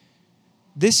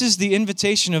 This is the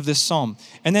invitation of this psalm.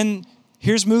 And then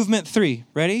here's movement 3.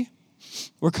 Ready?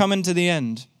 We're coming to the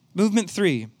end. Movement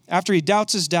 3. After he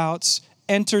doubts his doubts,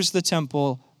 enters the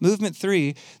temple. Movement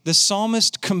 3, the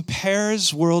psalmist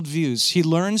compares worldviews. He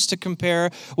learns to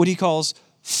compare what he calls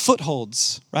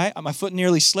footholds, right? My foot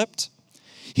nearly slipped.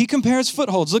 He compares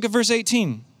footholds. Look at verse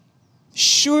 18.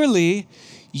 Surely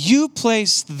you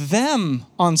place them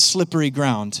on slippery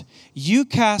ground. You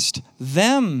cast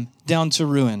them down to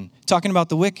ruin. Talking about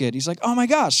the wicked. He's like, oh my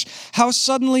gosh, how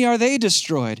suddenly are they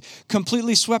destroyed?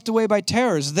 Completely swept away by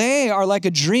terrors. They are like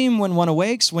a dream when one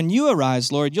awakes. When you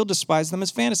arise, Lord, you'll despise them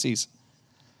as fantasies.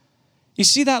 You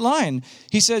see that line?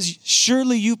 He says,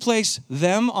 surely you place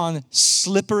them on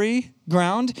slippery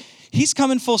ground. He's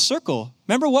coming full circle.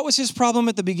 Remember, what was his problem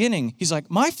at the beginning? He's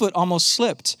like, my foot almost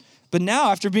slipped. But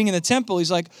now, after being in the temple, he's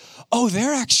like, oh,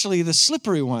 they're actually the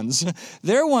slippery ones.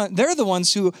 They're the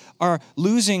ones who are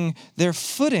losing their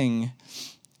footing.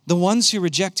 The ones who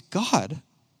reject God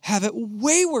have it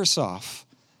way worse off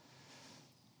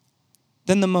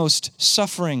than the most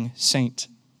suffering saint.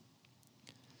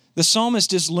 The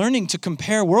psalmist is learning to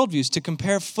compare worldviews, to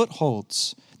compare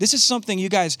footholds. This is something, you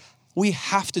guys, we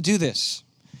have to do this.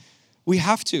 We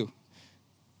have to.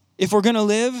 If we're going to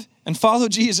live and follow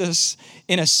Jesus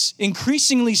in an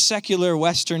increasingly secular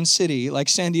Western city like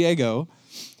San Diego,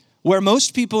 where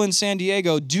most people in San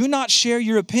Diego do not share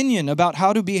your opinion about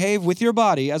how to behave with your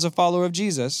body as a follower of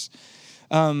Jesus,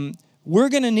 we're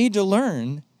going to need to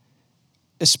learn,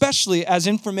 especially as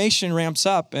information ramps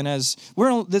up and as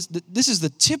this is the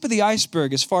tip of the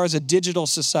iceberg as far as a digital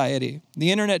society.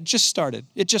 The internet just started.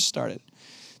 It just started.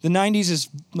 The 90s is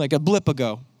like a blip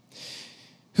ago.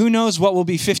 Who knows what will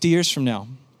be 50 years from now?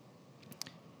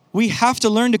 We have to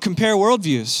learn to compare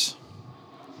worldviews.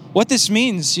 What this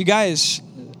means, you guys,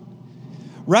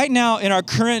 right now in our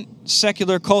current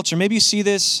secular culture, maybe you see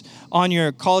this on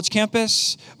your college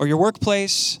campus or your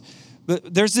workplace,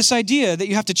 but there's this idea that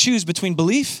you have to choose between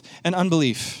belief and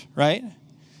unbelief, right?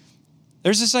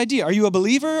 There's this idea. Are you a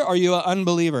believer or are you an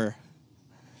unbeliever?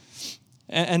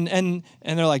 And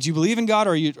they're like, do you believe in God or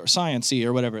are you science-y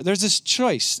or whatever? There's this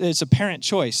choice. It's a parent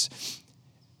choice.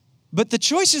 But the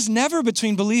choice is never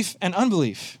between belief and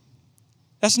unbelief.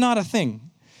 That's not a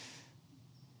thing.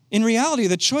 In reality,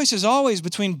 the choice is always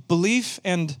between belief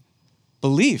and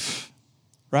belief,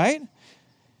 right?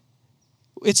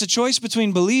 It's a choice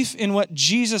between belief in what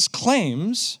Jesus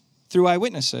claims through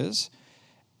eyewitnesses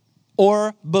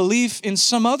or belief in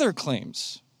some other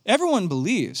claims. Everyone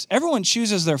believes. Everyone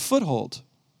chooses their foothold.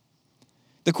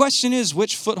 The question is,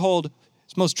 which foothold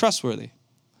is most trustworthy,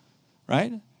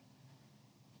 right?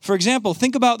 For example,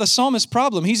 think about the psalmist's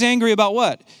problem. He's angry about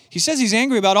what? He says he's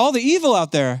angry about all the evil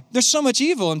out there. There's so much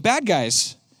evil and bad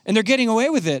guys, and they're getting away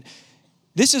with it.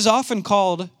 This is often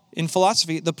called, in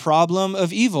philosophy, the problem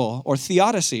of evil, or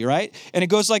theodicy, right? And it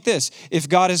goes like this. If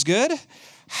God is good,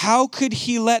 how could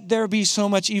he let there be so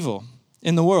much evil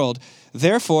in the world?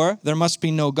 Therefore, there must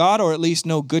be no God, or at least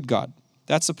no good God.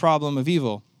 That's the problem of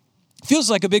evil.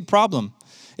 Feels like a big problem.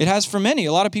 It has for many.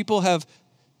 A lot of people have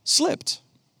slipped.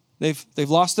 They've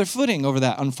lost their footing over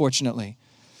that, unfortunately.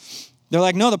 They're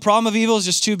like, no, the problem of evil is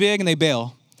just too big, and they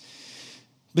bail.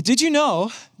 But did you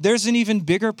know there's an even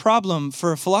bigger problem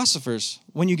for philosophers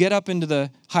when you get up into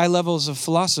the high levels of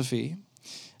philosophy?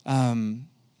 Alvin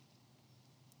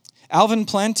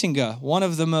Plantinga, one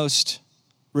of the most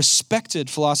respected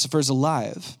philosophers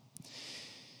alive,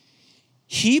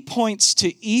 he points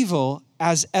to evil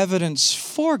as evidence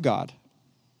for God.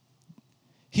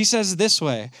 He says this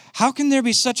way, how can there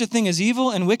be such a thing as evil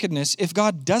and wickedness if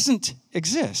God doesn't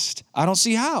exist? I don't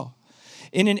see how.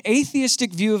 In an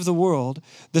atheistic view of the world,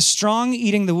 the strong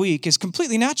eating the weak is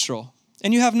completely natural,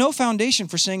 and you have no foundation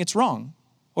for saying it's wrong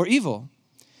or evil.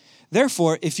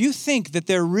 Therefore, if you think that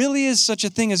there really is such a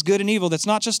thing as good and evil that's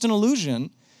not just an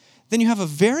illusion, then you have a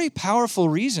very powerful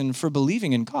reason for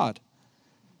believing in God.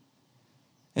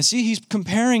 And see, he's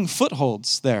comparing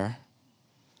footholds there.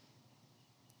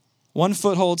 One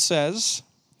foothold says,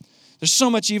 there's so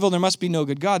much evil, there must be no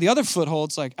good God. The other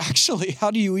foothold's like, actually, how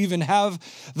do you even have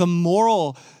the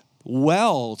moral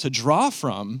well to draw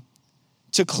from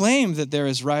to claim that there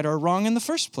is right or wrong in the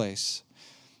first place,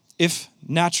 if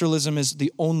naturalism is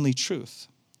the only truth?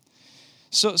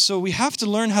 So we have to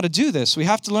learn how to do this. We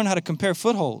have to learn how to compare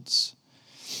footholds.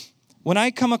 When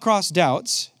I come across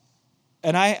doubts,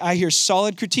 and I hear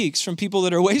solid critiques from people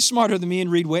that are way smarter than me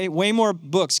and read way more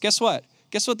books, guess what?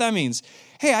 Guess what that means?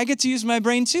 Hey, I get to use my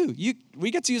brain too.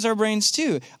 We get to use our brains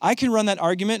too. I can run that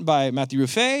argument by Matthew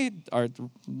Ruffet, our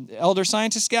elder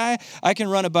scientist guy. I can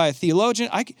run it by a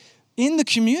theologian. In the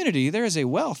community, there is a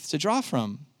wealth to draw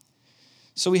from.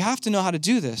 So we have to know how to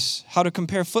do this, how to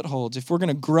compare footholds. If we're going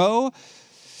to grow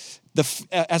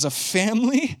as a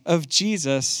family of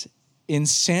Jesus in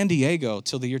San Diego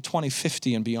till the year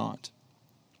 2050 and beyond.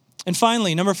 And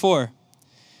finally, number four.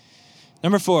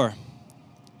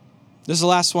 This is the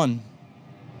last one.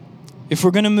 If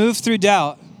we're going to move through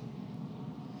doubt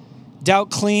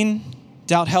clean,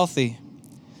 doubt healthy,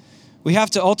 we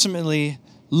have to ultimately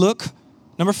look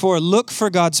for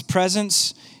God's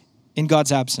presence in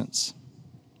God's absence.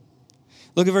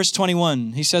 Look at verse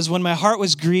 21. He says, when my heart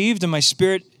was grieved and my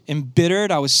spirit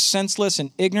embittered, I was senseless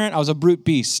and ignorant. I was a brute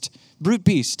beast. Brute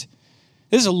beast.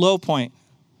 This is a low point.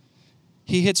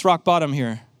 He hits rock bottom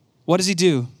here. What does he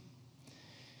do?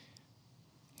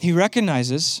 He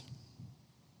recognizes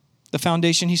the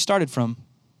foundation he started from.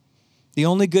 The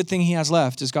only good thing he has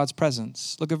left is God's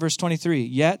presence. Look at verse 23.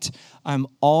 Yet I'm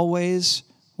always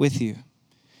with you.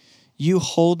 You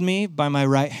hold me by my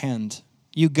right hand.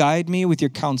 You guide me with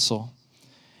your counsel.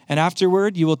 And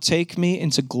afterward, you will take me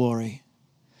into glory.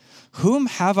 Whom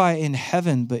have I in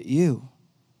heaven but you?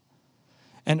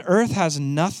 And earth has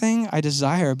nothing I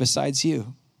desire besides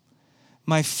you.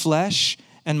 My flesh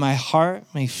and my heart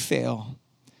may fail,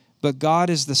 but God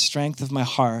is the strength of my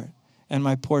heart and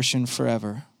my portion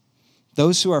forever.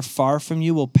 Those who are far from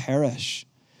you will perish.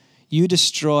 You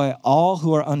destroy all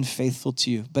who are unfaithful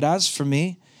to you. But as for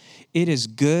me, it is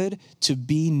good to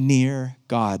be near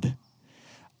God.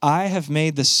 I have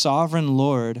made the sovereign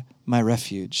Lord my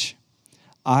refuge.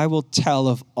 I will tell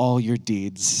of all your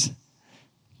deeds.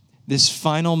 This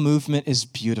final movement is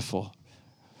beautiful.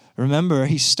 Remember,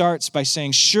 he starts by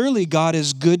saying, surely God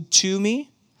is good to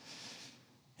me.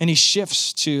 And he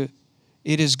shifts to,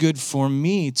 it is good for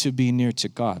me to be near to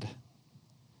God.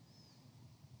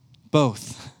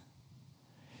 Both.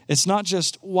 It's not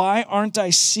just, why aren't I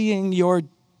seeing your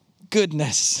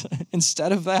goodness?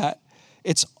 Instead of that,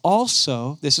 it's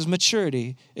also, this is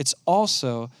maturity, it's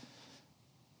also,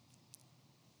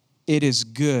 it is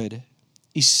good,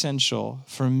 essential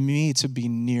for me to be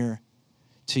near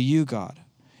to you, God.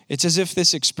 It's as if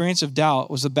this experience of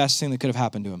doubt was the best thing that could have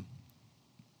happened to him.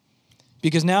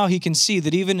 Because now he can see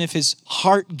that even if his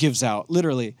heart gives out,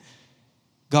 literally,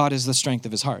 God is the strength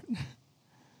of his heart.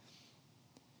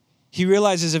 He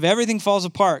realizes if everything falls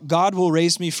apart, God will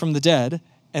raise me from the dead,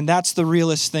 and that's the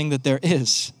realest thing that there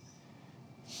is.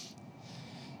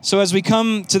 So as we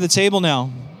come to the table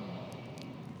now,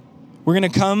 we're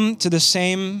going to come to the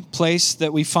same place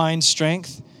that we find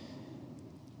strength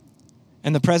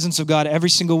and the presence of God every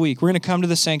single week. We're going to come to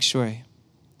the sanctuary,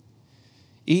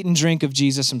 eat and drink of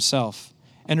Jesus himself.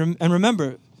 And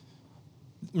remember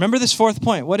this fourth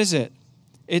point. What is it?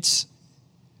 It's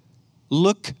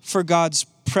look for God's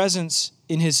presence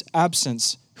in his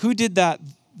absence. Who did that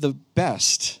the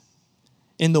best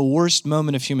in the worst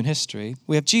moment of human history?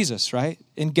 We have Jesus, right?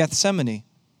 In Gethsemane.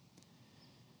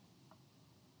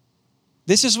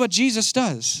 This is what Jesus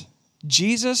does.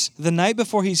 Jesus, the night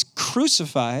before he's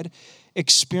crucified,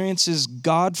 experiences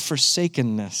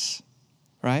God-forsakenness,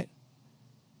 right?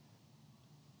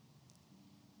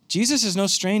 Jesus is no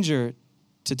stranger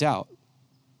to doubt.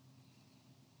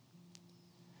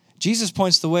 Jesus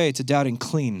points the way to doubting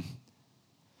clean.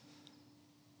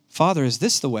 Father, is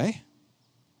this the way?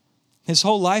 His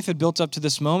whole life had built up to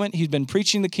this moment. He'd been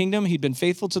preaching the kingdom. He'd been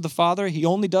faithful to the Father. He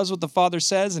only does what the Father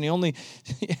says, and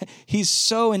he's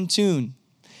so in tune.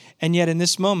 And yet in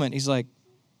this moment, he's like,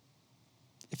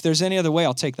 if there's any other way,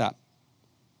 I'll take that.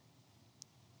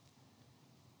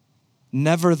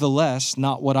 Nevertheless,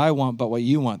 not what I want, but what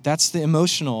you want. That's the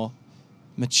emotional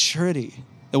maturity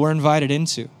that we're invited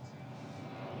into.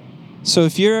 So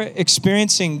if you're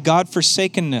experiencing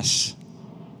God-forsakenness,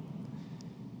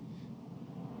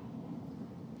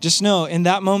 just know in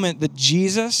that moment that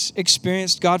Jesus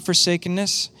experienced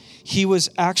God-forsakenness, he was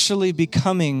actually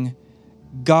becoming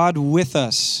God with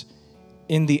us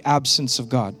in the absence of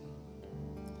God.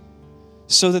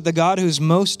 So that the God who's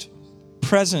most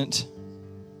present,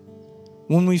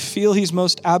 when we feel he's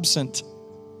most absent,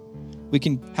 we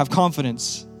can have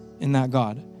confidence in that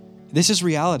God. This is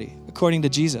reality, according to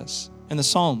Jesus and the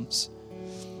Psalms.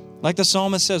 Like the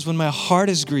psalmist says, when my heart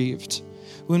is grieved,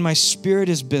 when my spirit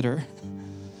is bitter,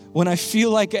 when I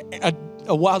feel like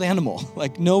a wild animal,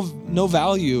 like no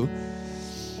value,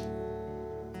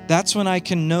 that's when I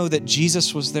can know that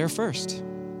Jesus was there first.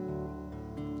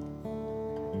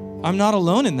 I'm not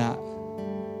alone in that.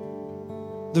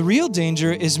 The real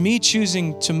danger is me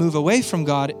choosing to move away from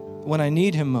God when I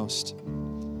need him most.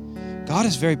 God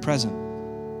is very present.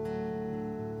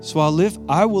 So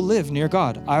I will live near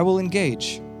God. I will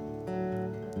engage.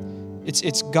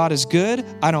 It's God is good.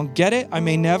 I don't get it. I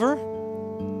may never.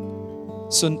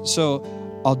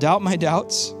 So I'll doubt my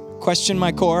doubts, question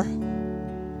my core.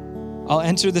 I'll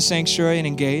enter the sanctuary and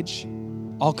engage.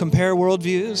 I'll compare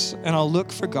worldviews, and I'll look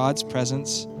for God's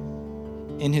presence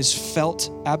in his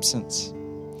felt absence.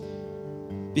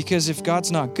 Because if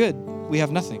God's not good, we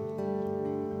have nothing.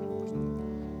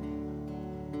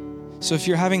 So if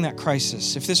you're having that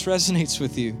crisis, if this resonates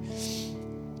with you,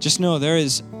 just know there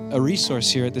is a resource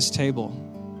here at this table.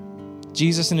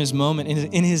 Jesus in his moment,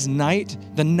 in his night,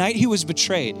 the night he was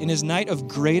betrayed, in his night of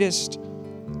greatest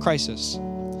crisis,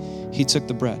 he took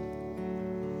the bread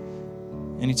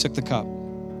and he took the cup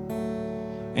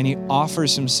and he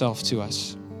offers himself to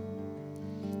us,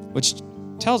 which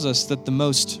tells us that the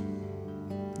most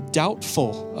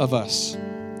doubtful of us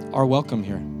are welcome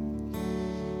here.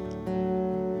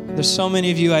 There's so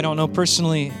many of you I don't know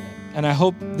personally, and I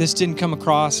hope this didn't come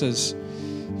across as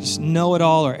just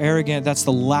know-it-all or arrogant. That's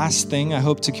the last thing I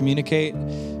hope to communicate,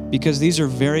 because these are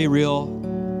very real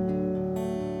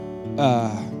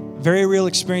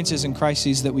experiences and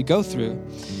crises that we go through.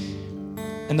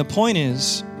 And the point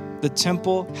is, the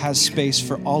temple has space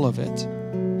for all of it.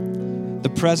 The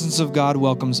presence of God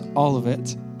welcomes all of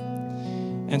it.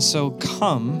 And so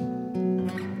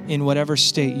come in whatever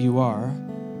state you are,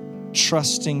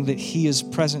 trusting that he is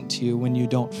present to you when you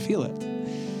don't feel it.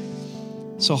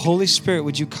 So Holy Spirit,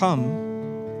 would you come?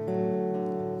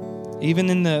 Even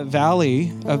in the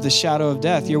valley of the shadow of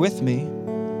death, you're with me.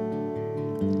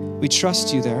 We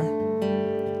trust you there.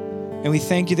 And we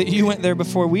thank you that you went there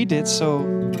before we did. So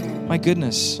my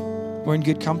goodness, we're in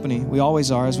good company. We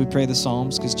always are as we pray the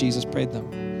Psalms, because Jesus prayed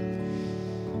them.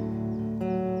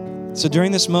 So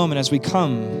during this moment, as we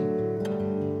come,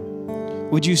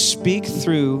 would you speak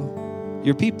through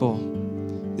your people?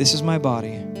 This is my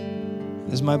body.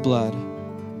 This is my blood.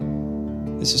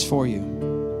 This is for you.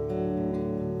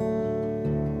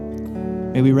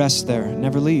 May we rest there,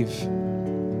 never leave.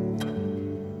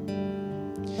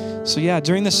 So yeah,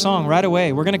 during this song, right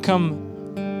away, we're going to come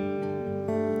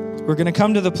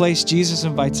to the place Jesus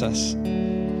invites us,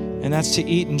 and that's to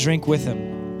eat and drink with him.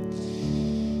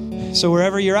 So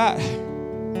wherever you're at,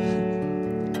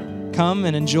 come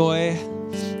and enjoy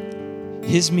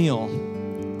his meal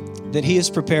that he has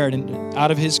prepared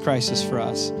out of his crisis for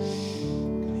us.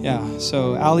 Yeah,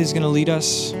 so Allie's going to lead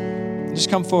us. Just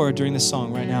come forward during this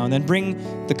song right now, and then bring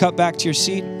the cup back to your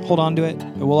seat, hold on to it,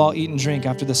 and we'll all eat and drink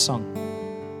after this song.